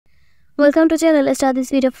Welcome to channel. Let's start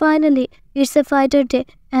this video. Finally, it's a fighter day,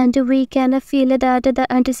 and we can feel that the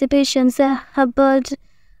anticipations have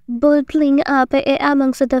bubbling up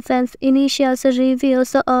amongst the fans. Initial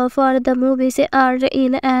reviews for the movies are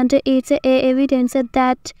in, and it's evidence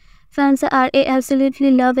that fans are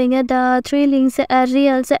absolutely loving the thrilling,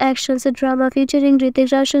 real action drama featuring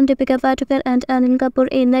Hrithik Roshan, Deepika Padukone, and Anil Kapoor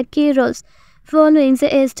in key roles. Following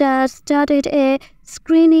started a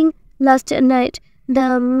screening last night.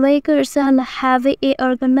 The makers have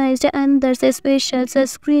organized another special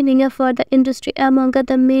screening for the industry among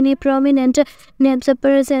the many prominent names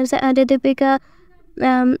present, and Deepika,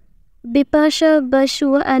 Bipasha,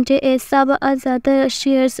 Basu, and Saba Azad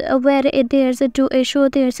shares where there's to show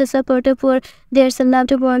their support for their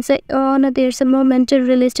loved ones on their moment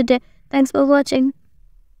released day. Thanks for watching.